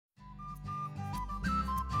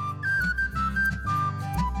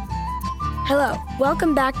Hello,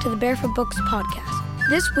 welcome back to the Barefoot Books podcast.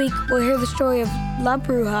 This week, we'll hear the story of La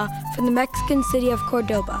Bruja from the Mexican city of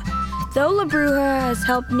Cordoba. Though La Bruja has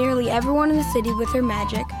helped nearly everyone in the city with her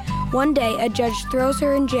magic, one day a judge throws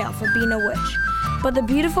her in jail for being a witch. But the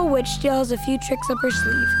beautiful witch still has a few tricks up her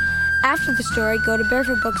sleeve. After the story, go to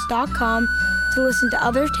barefootbooks.com to listen to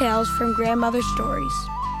other tales from Grandmother Stories.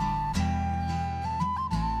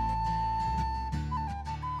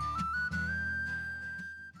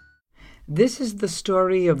 This is the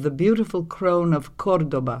story of the beautiful Crone of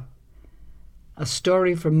Cordoba, a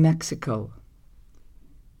story from Mexico.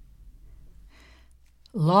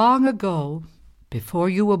 Long ago, before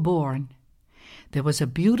you were born, there was a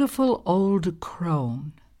beautiful old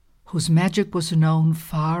crone whose magic was known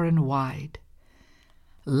far and wide.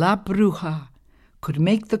 La Bruja could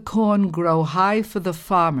make the corn grow high for the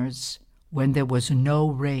farmers when there was no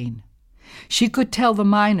rain. She could tell the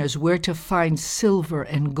miners where to find silver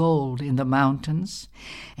and gold in the mountains,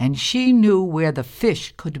 and she knew where the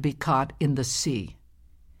fish could be caught in the sea.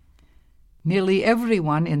 Nearly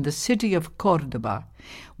everyone in the city of Cordoba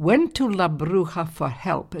went to La Bruja for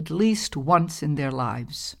help at least once in their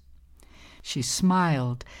lives. She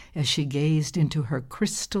smiled as she gazed into her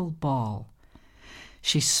crystal ball.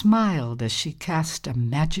 She smiled as she cast a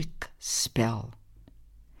magic spell.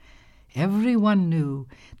 Everyone knew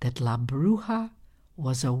that La Bruja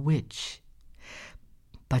was a witch,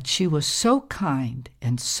 but she was so kind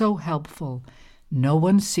and so helpful, no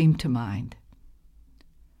one seemed to mind.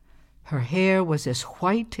 Her hair was as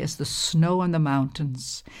white as the snow on the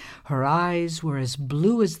mountains, her eyes were as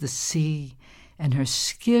blue as the sea, and her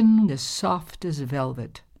skin as soft as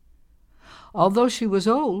velvet. Although she was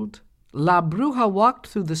old, La Bruja walked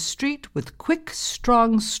through the street with quick,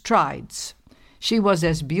 strong strides. She was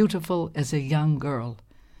as beautiful as a young girl.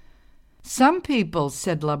 Some people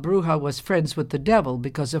said La Bruja was friends with the devil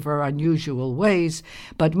because of her unusual ways,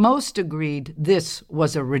 but most agreed this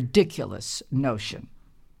was a ridiculous notion.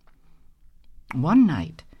 One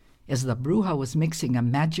night, as La Bruja was mixing a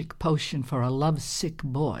magic potion for a lovesick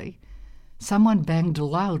boy, someone banged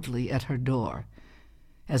loudly at her door.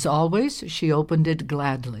 As always, she opened it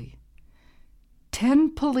gladly.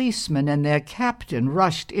 10 policemen and their captain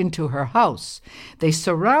rushed into her house. They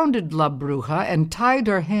surrounded La Bruja and tied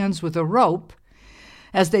her hands with a rope.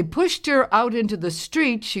 As they pushed her out into the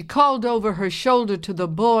street, she called over her shoulder to the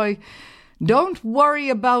boy, "Don't worry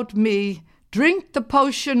about me. Drink the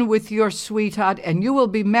potion with your sweetheart, and you will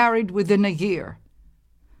be married within a year."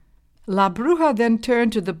 La Bruja then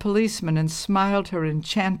turned to the policeman and smiled her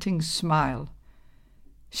enchanting smile.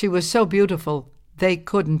 She was so beautiful, they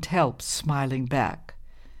couldn't help smiling back.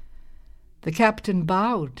 The captain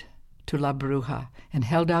bowed to La Bruja and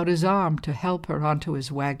held out his arm to help her onto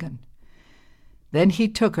his wagon. Then he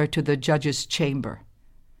took her to the judge's chamber.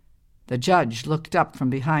 The judge looked up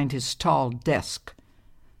from behind his tall desk.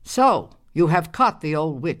 "So, you have caught the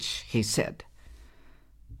old witch," he said.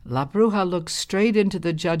 La Bruja looked straight into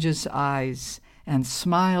the judge's eyes and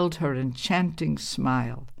smiled her enchanting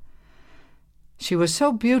smile. She was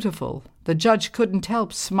so beautiful, the judge couldn't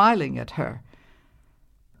help smiling at her.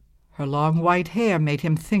 Her long white hair made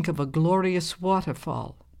him think of a glorious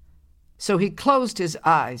waterfall. So he closed his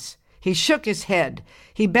eyes, he shook his head,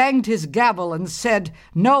 he banged his gavel and said,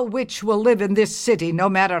 "No witch will live in this city, no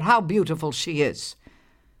matter how beautiful she is."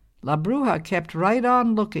 La Bruja kept right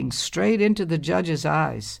on looking straight into the judge's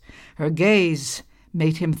eyes. Her gaze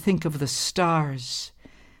made him think of the stars.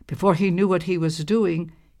 Before he knew what he was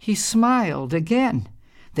doing, he smiled again.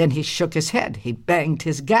 Then he shook his head, he banged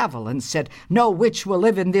his gavel and said, "No witch will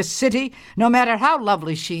live in this city, no matter how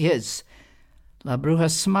lovely she is." La Bruja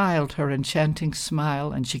smiled her enchanting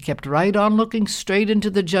smile, and she kept right on looking straight into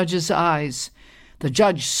the judge's eyes. The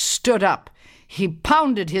judge stood up. He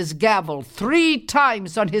pounded his gavel 3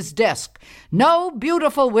 times on his desk. "No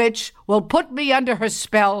beautiful witch will put me under her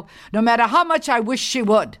spell, no matter how much I wish she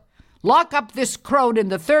would. Lock up this crone in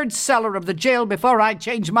the 3rd cellar of the jail before I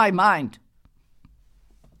change my mind."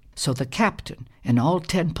 So the captain and all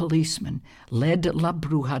 10 policemen led La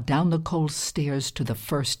Bruja down the cold stairs to the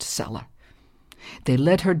 1st cellar. They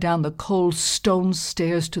led her down the cold stone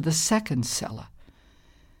stairs to the 2nd cellar.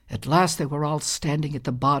 At last they were all standing at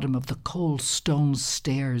the bottom of the cold stone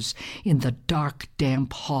stairs in the dark,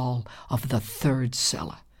 damp hall of the 3rd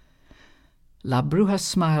cellar. La Bruja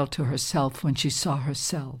smiled to herself when she saw her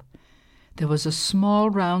cell. There was a small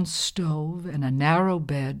round stove and a narrow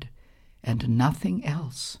bed, and nothing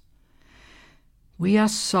else. "We are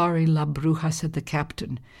sorry, La Bruja," said the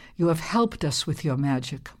captain. "You have helped us with your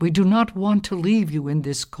magic. We do not want to leave you in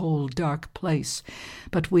this cold, dark place,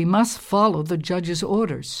 but we must follow the judge's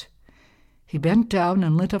orders." He bent down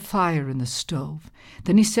and lit a fire in the stove.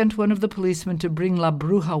 Then he sent one of the policemen to bring La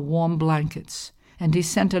Bruja warm blankets, and he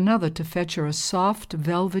sent another to fetch her a soft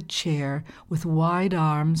velvet chair with wide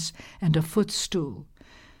arms and a footstool.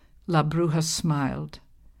 La Bruja smiled.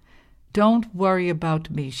 "Don't worry about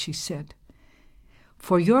me," she said.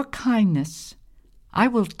 "For your kindness, I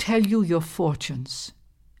will tell you your fortunes.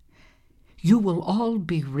 You will all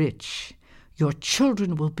be rich. Your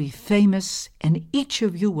children will be famous, and each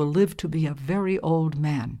of you will live to be a very old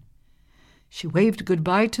man." She waved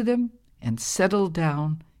goodbye to them and settled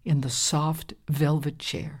down in the soft velvet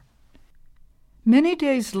chair. Many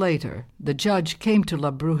days later, the judge came to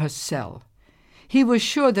La Bruja's cell. He was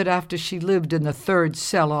sure that after she lived in the third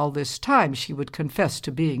cell all this time, she would confess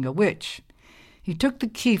to being a witch. He took the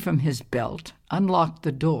key from his belt, unlocked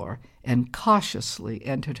the door, and cautiously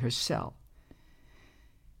entered her cell.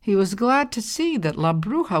 He was glad to see that La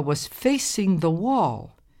Bruja was facing the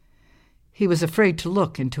wall. He was afraid to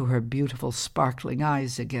look into her beautiful, sparkling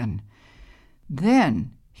eyes again.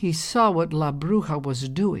 Then he saw what La Bruja was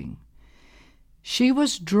doing. She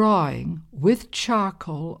was drawing with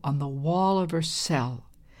charcoal on the wall of her cell.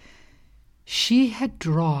 She had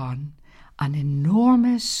drawn an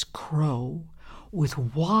enormous crow with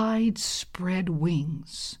wide-spread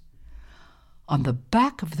wings. On the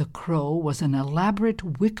back of the crow was an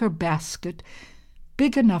elaborate wicker basket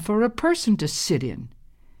big enough for a person to sit in.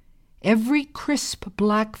 Every crisp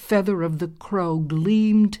black feather of the crow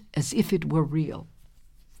gleamed as if it were real.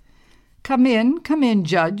 Come in,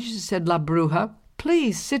 Judge," said La Bruja.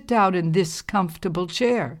 "Please sit down in this comfortable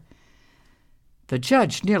chair." The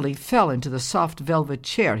judge nearly fell into the soft velvet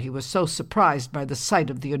chair. He was so surprised by the sight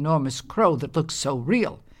of the enormous crow that looked so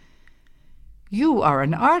real. "You are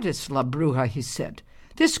an artist, La Bruja," he said.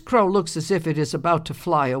 "This crow looks as if it is about to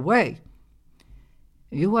fly away."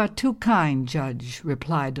 "You are too kind, Judge,"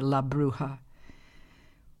 replied La Bruja.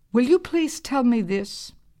 "Will you please tell me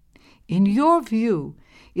this? In your view,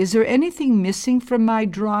 is there anything missing from my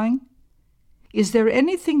drawing? Is there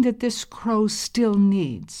anything that this crow still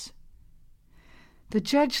needs?" The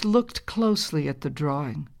judge looked closely at the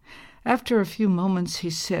drawing. After a few moments he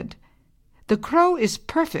said, "The crow is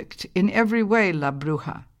perfect in every way, La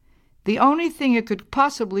Bruja. The only thing it could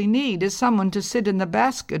possibly need is someone to sit in the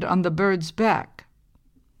basket on the bird's back."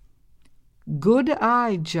 "Good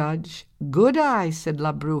eye, Judge, good eye," said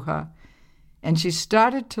La Bruja, and she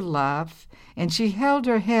started to laugh, and she held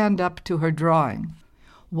her hand up to her drawing.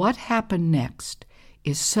 What happened next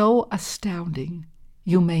is so astounding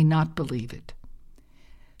you may not believe it.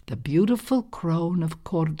 The beautiful crone of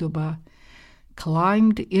Cordoba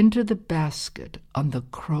climbed into the basket on the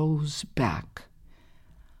crow's back.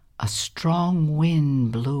 A strong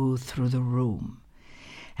wind blew through the room,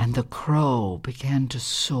 and the crow began to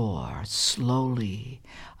soar slowly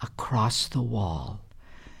across the wall.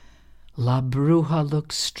 La Bruja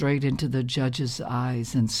looked straight into the judge's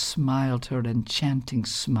eyes and smiled her enchanting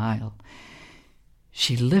smile.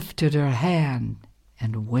 She lifted her hand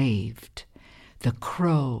and waved. The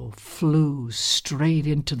crow flew straight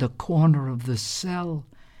into the corner of the cell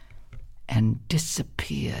and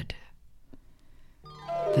disappeared.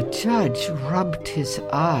 The judge rubbed his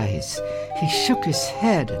eyes. He shook his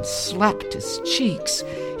head and slapped his cheeks.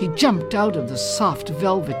 He jumped out of the soft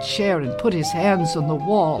velvet chair and put his hands on the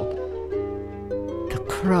wall. The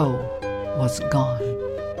crow was gone.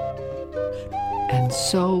 And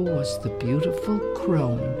so was the beautiful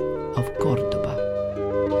crone of Cordoba.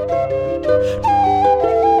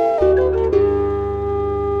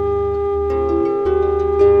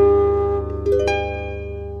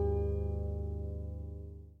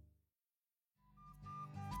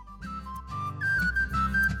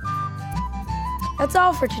 That's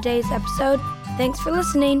all for today's episode. Thanks for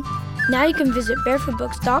listening. Now you can visit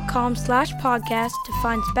barefootbooks.com/podcast to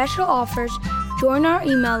find special offers, join our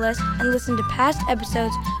email list, and listen to past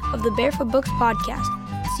episodes of the Barefoot Books podcast.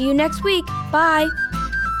 See you next week. Bye.